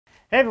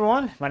Hey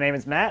everyone, my name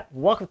is Matt.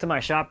 Welcome to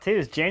my shop. Today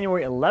is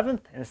January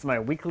 11th and this is my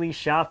weekly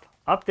shop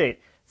update.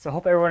 So I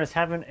hope everyone is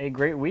having a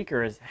great week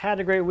or has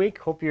had a great week.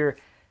 Hope you're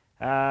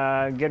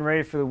getting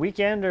ready for the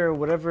weekend or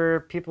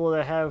whatever people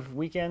that have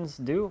weekends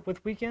do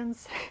with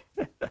weekends.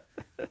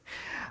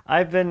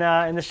 I've been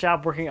in the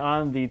shop working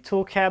on the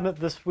tool cabinet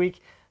this week,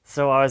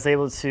 so I was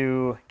able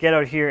to get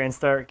out here and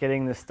start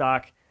getting the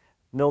stock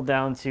milled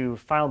down to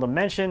final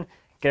dimension,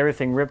 get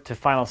everything ripped to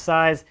final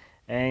size,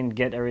 and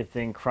get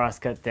everything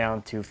cross-cut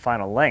down to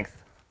final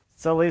length.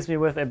 So it leaves me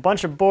with a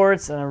bunch of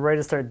boards and I'm ready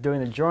to start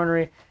doing the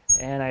joinery.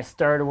 And I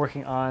started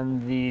working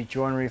on the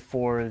joinery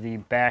for the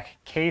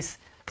back case.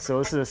 So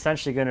this is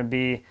essentially going to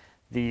be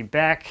the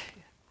back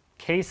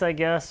case, I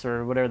guess,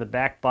 or whatever, the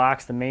back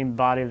box, the main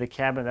body of the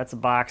cabinet, that's a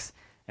box.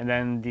 And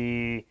then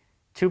the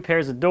two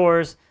pairs of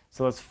doors,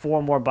 so it's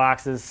 4 more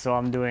boxes. So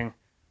I'm doing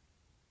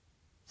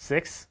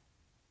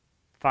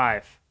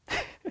 5.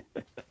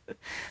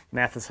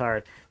 Math is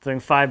hard.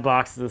 Doing 5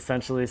 boxes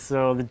essentially.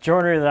 So the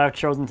joinery that I've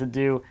chosen to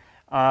do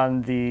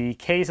on the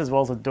case as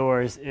well as the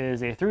doors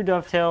is a through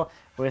dovetail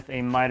with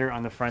a miter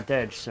on the front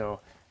edge. So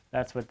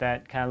that's what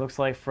that kind of looks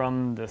like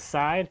from the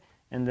side.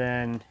 And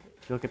then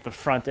if you look at the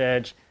front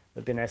edge,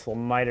 there'll be a nice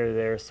little miter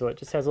there. So it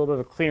just has a little bit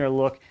of a cleaner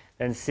look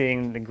than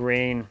seeing the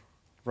grain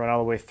run all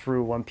the way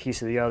through one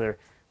piece or the other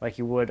like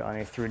you would on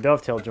a through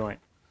dovetail joint.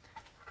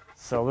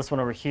 So this one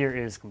over here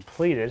is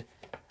completed.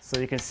 So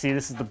you can see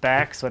this is the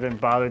back, so I didn't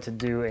bother to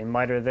do a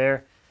miter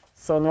there.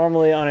 So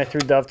normally on a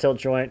through dovetail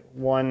joint,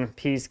 one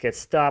piece gets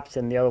stopped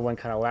and the other one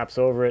kind of laps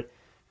over it.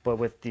 But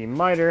with the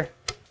miter,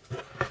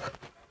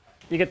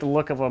 you get the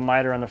look of a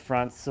miter on the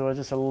front, so it's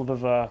just a little bit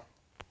of a,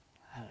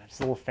 I don't know, just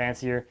a little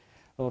fancier,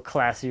 a little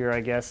classier, I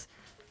guess.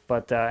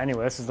 But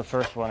anyway, this is the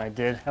first one I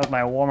did. That was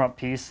my warm-up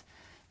piece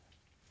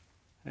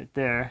right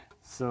there.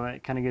 So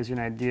it kind of gives you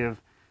an idea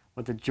of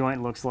what the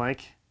joint looks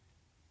like.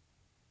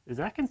 Is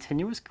that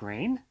continuous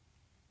grain?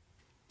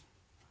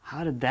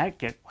 How did that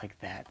get like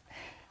that?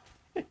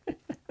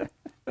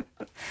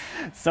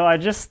 So I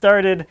just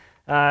started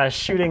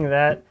shooting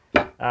that,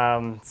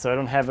 so I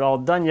don't have it all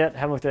done yet.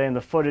 Haven't looked at any of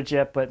the footage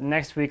yet, but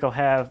next week I'll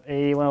have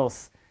one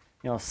of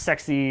those,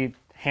 sexy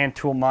hand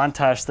tool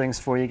montage things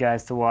for you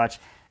guys to watch,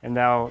 and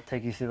that'll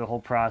take you through the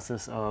whole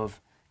process of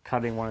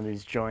cutting one of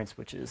these joints,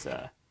 which is,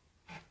 I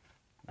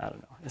don't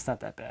know, it's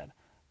not that bad.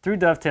 Through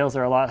dovetails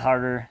are a lot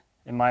harder,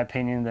 in my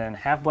opinion, than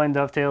half blind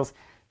dovetails,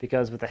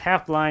 because with the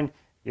half blind,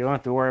 you don't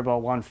have to worry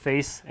about one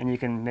face, and you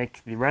can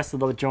make the rest of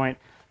the joint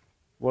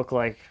look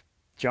like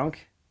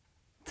junk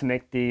to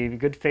make the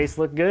good face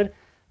look good.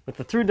 With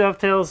the through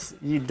dovetails,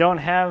 you don't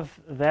have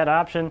that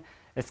option.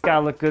 It's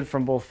got to look good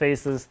from both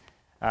faces,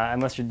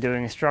 unless you're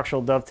doing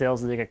structural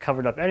dovetails that they get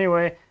covered up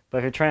anyway. But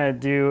if you're trying to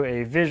do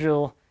a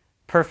visual,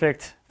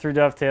 perfect through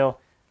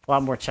dovetail, a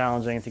lot more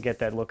challenging to get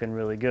that looking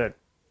really good.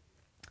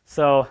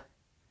 So,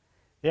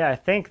 yeah, I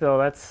think, though,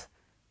 that's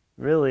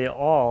really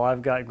all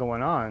I've got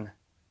going on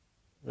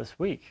this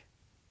week.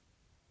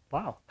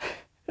 Wow.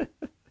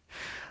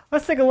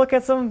 Let's take a look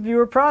at some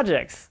viewer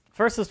projects.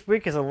 First this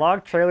week is a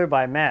log trailer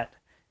by Matt.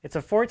 It's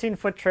a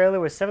 14-foot trailer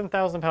with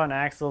 7,000-pound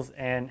axles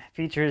and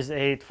features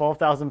a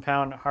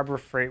 12,000-pound Harbor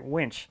Freight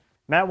winch.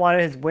 Matt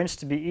wanted his winch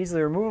to be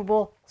easily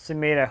removable, so he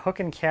made a hook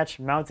and catch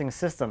mounting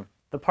system.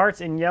 The parts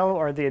in yellow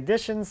are the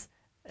additions,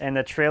 and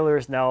the trailer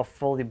is now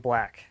fully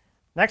black.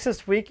 Next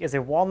this week is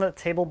a walnut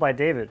table by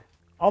David.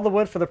 All the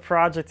wood for the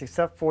project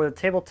except for the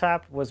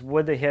tabletop was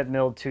wood that he had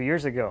milled 2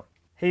 years ago.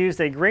 He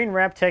used a grain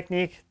wrap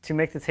technique to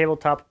make the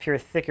tabletop appear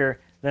thicker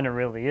than it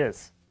really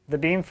is. The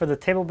beam for the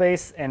table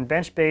base and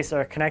bench base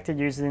are connected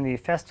using the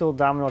Festool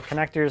domino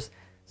connectors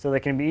so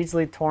they can be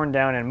easily torn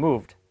down and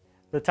moved.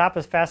 The top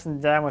is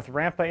fastened down with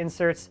Rampa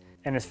inserts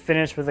and is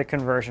finished with a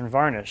conversion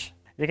varnish.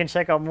 You can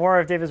check out more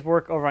of David's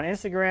work over on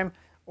Instagram,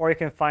 or you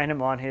can find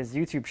him on his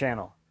YouTube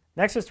channel.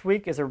 Next this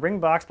week is a ring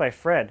box by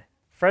Fred.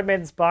 Fred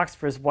made this box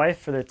for his wife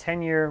for their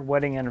 10-year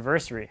wedding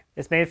anniversary.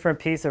 It's made from a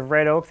piece of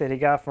red oak that he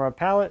got from a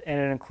pallet, and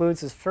it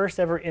includes his first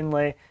ever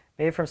inlay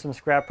made from some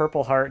scrap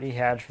purple heart he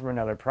had from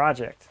another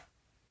project.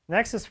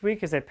 Next this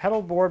week is a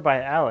pedal board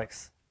by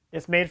Alex.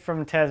 It's made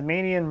from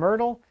Tasmanian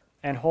myrtle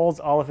and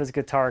holds all of his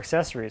guitar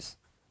accessories.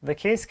 The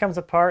case comes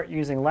apart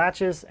using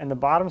latches, and the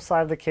bottom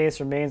side of the case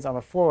remains on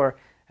the floor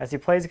as he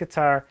plays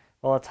guitar,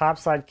 while the top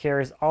side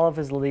carries all of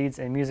his leads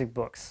and music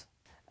books.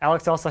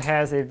 Alex also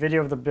has a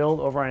video of the build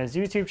over on his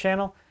YouTube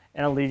channel,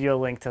 and I'll leave you a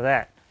link to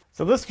that.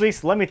 So this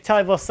week's Let Me Tell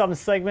You About Something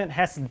segment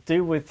has to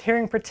do with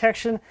hearing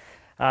protection.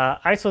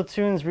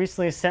 IsoTunes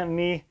recently sent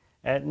me,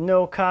 at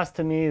no cost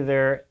to me,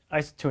 their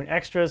IsoTune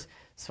Extras,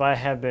 so I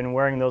have been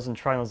wearing those and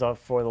trying those out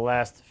for the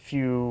last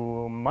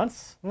few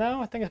months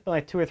now. I think it's been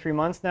like 2 or 3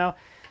 months now,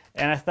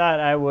 and I thought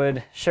I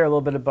would share a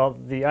little bit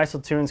about the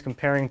IsoTunes,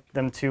 comparing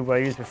them to what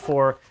I used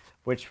before,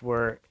 which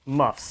were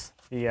muffs.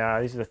 These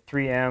are the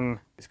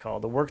 3M, it's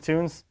called the Work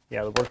Tunes.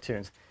 Yeah, the Work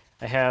Tunes.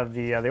 I have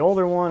the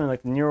older one and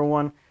like the newer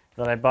one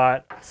that I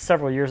bought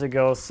several years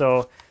ago.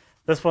 So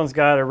this one's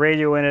got a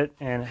radio in it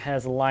and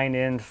has a line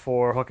in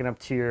for hooking up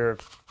to your,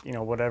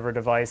 whatever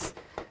device.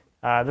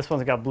 This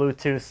one's got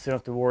Bluetooth, so you don't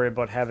have to worry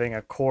about having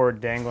a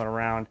cord dangling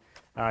around.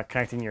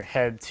 connecting your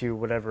head to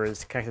whatever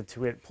is connected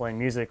to it, playing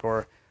music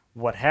or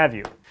what have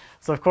you.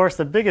 So of course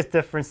the biggest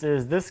difference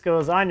is this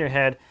goes on your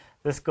head,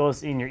 this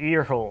goes in your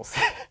ear holes.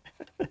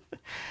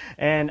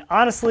 And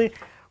honestly,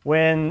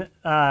 when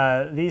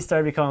these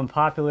started becoming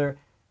popular,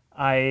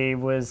 I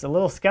was a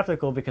little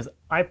skeptical because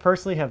I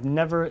personally have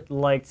never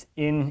liked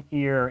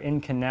in-ear,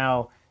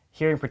 in-canal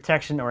hearing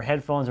protection or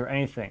headphones or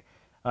anything.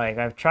 Like,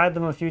 I've tried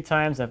them a few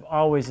times. I've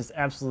always just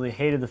absolutely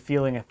hated the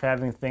feeling of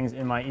having things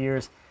in my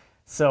ears.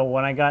 So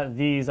when I got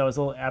these, I was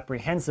a little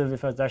apprehensive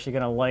if I was actually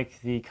going to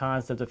like the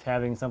concept of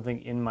having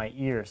something in my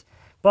ears.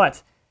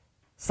 But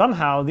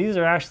somehow these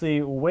are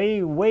actually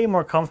way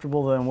more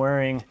comfortable than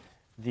wearing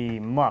the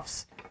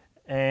muffs.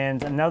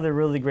 And another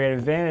really great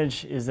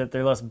advantage is that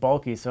they're less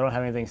bulky, so I don't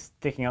have anything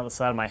sticking out the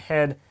side of my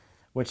head,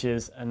 which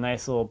is a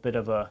nice little bit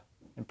of a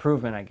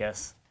improvement, I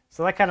guess.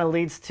 So that kind of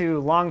leads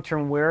to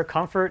long-term wear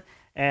comfort,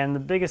 and the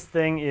biggest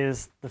thing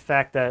is the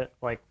fact that,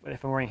 like,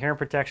 if I'm wearing hearing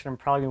protection, I'm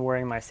probably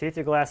wearing my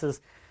safety glasses.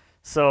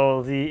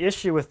 So the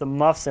issue with the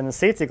muffs and the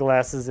safety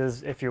glasses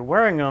is if you're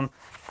wearing them,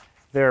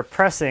 they're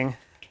pressing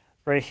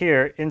right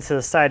here into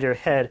the side of your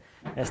head,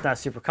 and it's not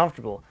super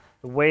comfortable.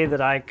 The way that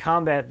I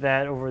combat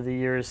that over the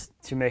years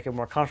to make it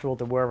more comfortable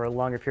to wear over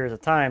longer periods of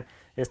time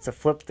is to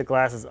flip the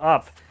glasses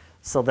up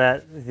so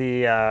that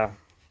the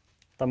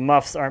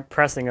muffs aren't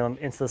pressing them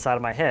into the side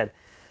of my head.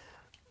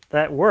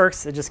 That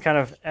works. It just kind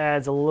of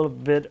adds a little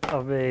bit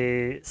of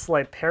a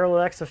slight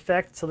parallax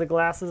effect to the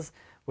glasses,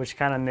 which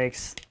kind of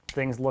makes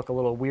things look a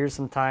little weird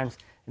sometimes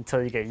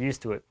until you get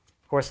used to it.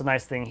 Of course, the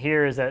nice thing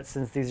here is that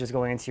since these are just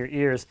going into your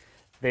ears,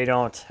 they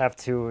don't have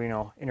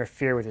to,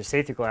 interfere with your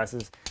safety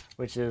glasses,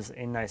 which is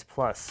a nice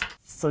plus.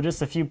 So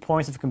just a few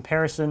points of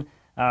comparison.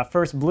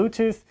 First,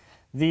 Bluetooth.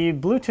 The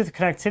Bluetooth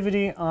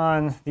connectivity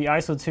on the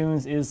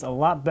ISO-tunes is a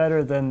lot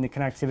better than the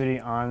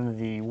connectivity on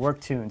the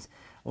work tunes.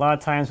 A lot of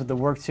times with the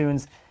work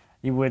tunes,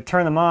 you would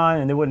turn them on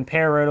and they wouldn't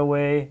pair right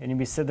away, and you'd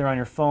be sitting there on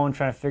your phone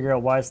trying to figure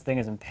out why this thing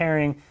isn't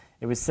pairing.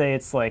 It would say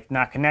it's like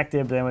not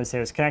connected, but then it would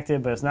say it's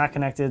connected, but it's not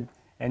connected,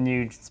 and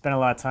you'd spend a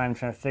lot of time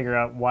trying to figure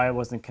out why it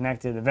wasn't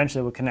connected. Eventually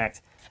it would connect.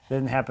 It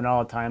didn't happen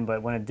all the time,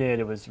 but when it did,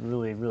 it was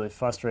really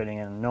frustrating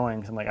and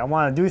annoying. I'm like, I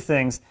want to do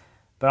things,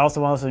 but I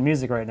also want to listen to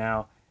music right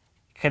now.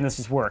 Can this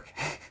just work?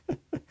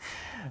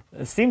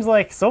 It seems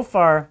like so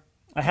far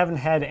I haven't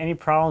had any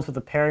problems with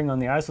the pairing on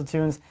the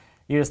ISO-tunes.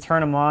 You just turn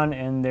them on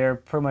and they're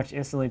pretty much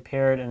instantly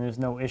paired, and there's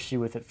no issue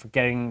with it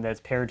forgetting that it's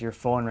paired to your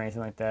phone or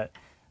anything like that.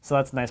 So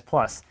that's a nice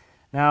plus.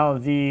 Now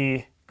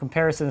the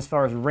comparison as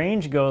far as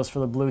range goes for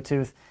the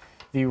Bluetooth,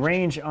 the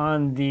range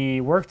on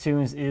the work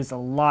tunes is a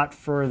lot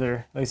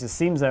further, at least it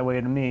seems that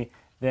way to me,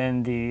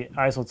 than the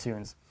ISO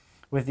tunes.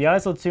 With the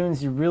ISO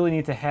tunes, you really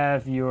need to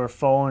have your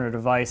phone or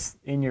device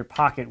in your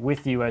pocket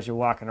with you as you're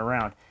walking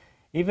around.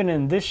 Even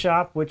in this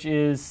shop, which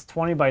is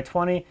 20 by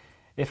 20,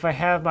 if I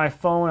have my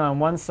phone on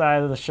one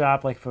side of the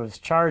shop, like if it was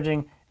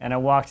charging, and I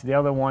walk to the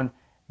other one,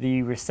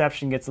 the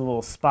reception gets a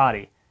little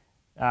spotty.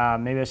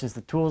 Maybe it's just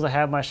the tools I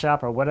have in my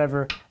shop or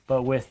whatever,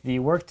 but with the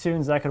work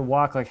tunes, I could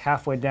walk like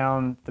halfway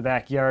down the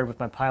backyard with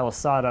my pile of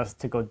sawdust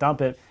to go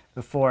dump it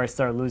before I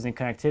start losing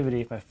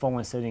connectivity if my phone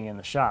was sitting in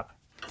the shop.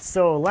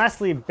 So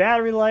lastly,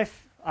 battery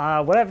life.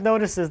 What I've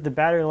noticed is the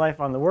battery life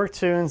on the work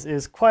tunes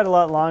is quite a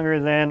lot longer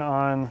than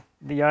on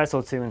the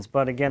ISO tunes,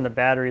 but again, the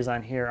batteries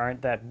on here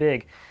aren't that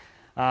big.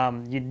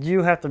 You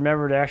do have to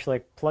remember to actually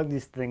plug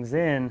these things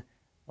in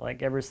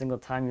like every single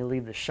time you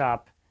leave the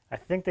shop. I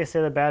think they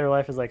say the battery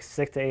life is like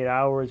 6 to 8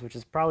 hours, which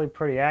is probably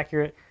pretty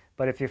accurate,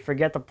 but if you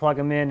forget to plug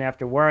them in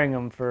after wearing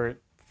them for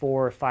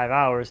 4 or 5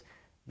 hours,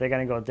 they're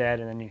going to go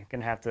dead, and then you're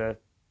going to have to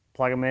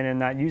plug them in and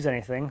not use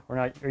anything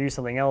or use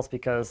something else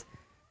because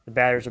the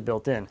batteries are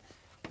built in.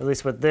 At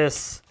least with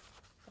this,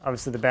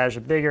 obviously the batteries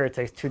are bigger, it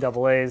takes 2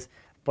 AA's,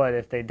 but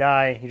if they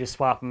die, you just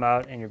swap them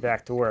out and you're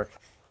back to work.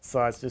 So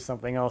that's just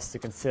something else to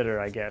consider,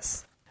 I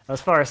guess.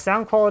 As far as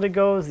sound quality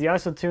goes, the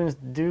ISO tunes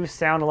do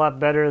sound a lot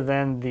better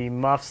than the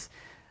muffs.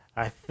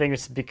 I think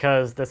it's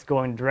because that's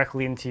going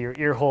directly into your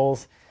ear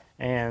holes,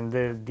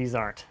 and these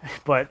aren't.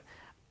 But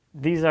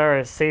these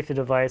are safety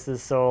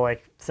devices, so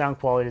like sound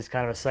quality is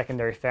kind of a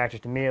secondary factor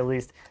to me, at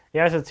least. The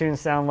ISO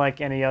tunes sound like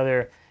any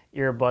other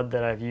earbud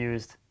that I've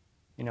used,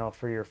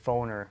 for your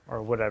phone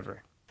or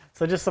whatever.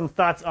 So just some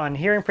thoughts on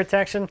hearing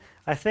protection.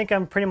 I think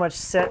I'm pretty much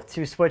set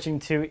to switching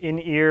to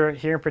in-ear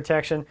hearing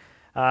protection.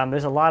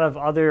 There's a lot of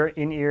other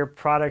in-ear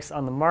products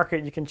on the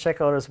market you can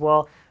check out as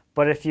well.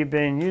 But if you've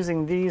been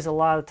using these a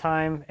lot of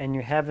time and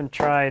you haven't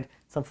tried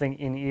something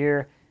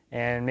in-ear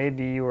and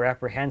maybe you were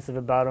apprehensive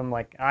about them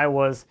like I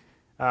was,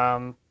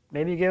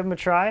 maybe give them a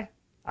try.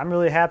 I'm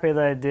really happy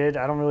that I did.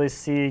 I don't really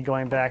see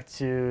going back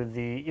to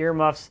the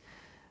earmuffs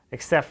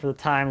except for the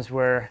times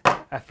where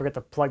I forget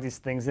to plug these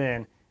things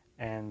in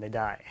and they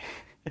die.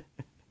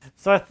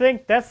 So I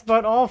think that's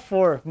about all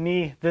for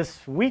me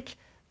this week.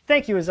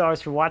 Thank you as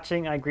always for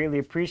watching. I greatly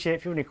appreciate it.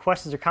 If you have any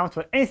questions or comments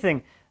about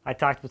anything I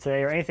talked about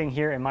today or anything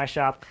here in my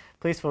shop,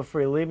 please feel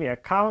free to leave me a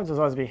comment. I'll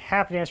always be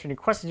happy to answer any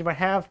questions you might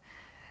have.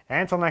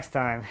 And until next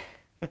time,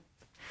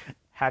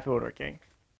 happy woodworking.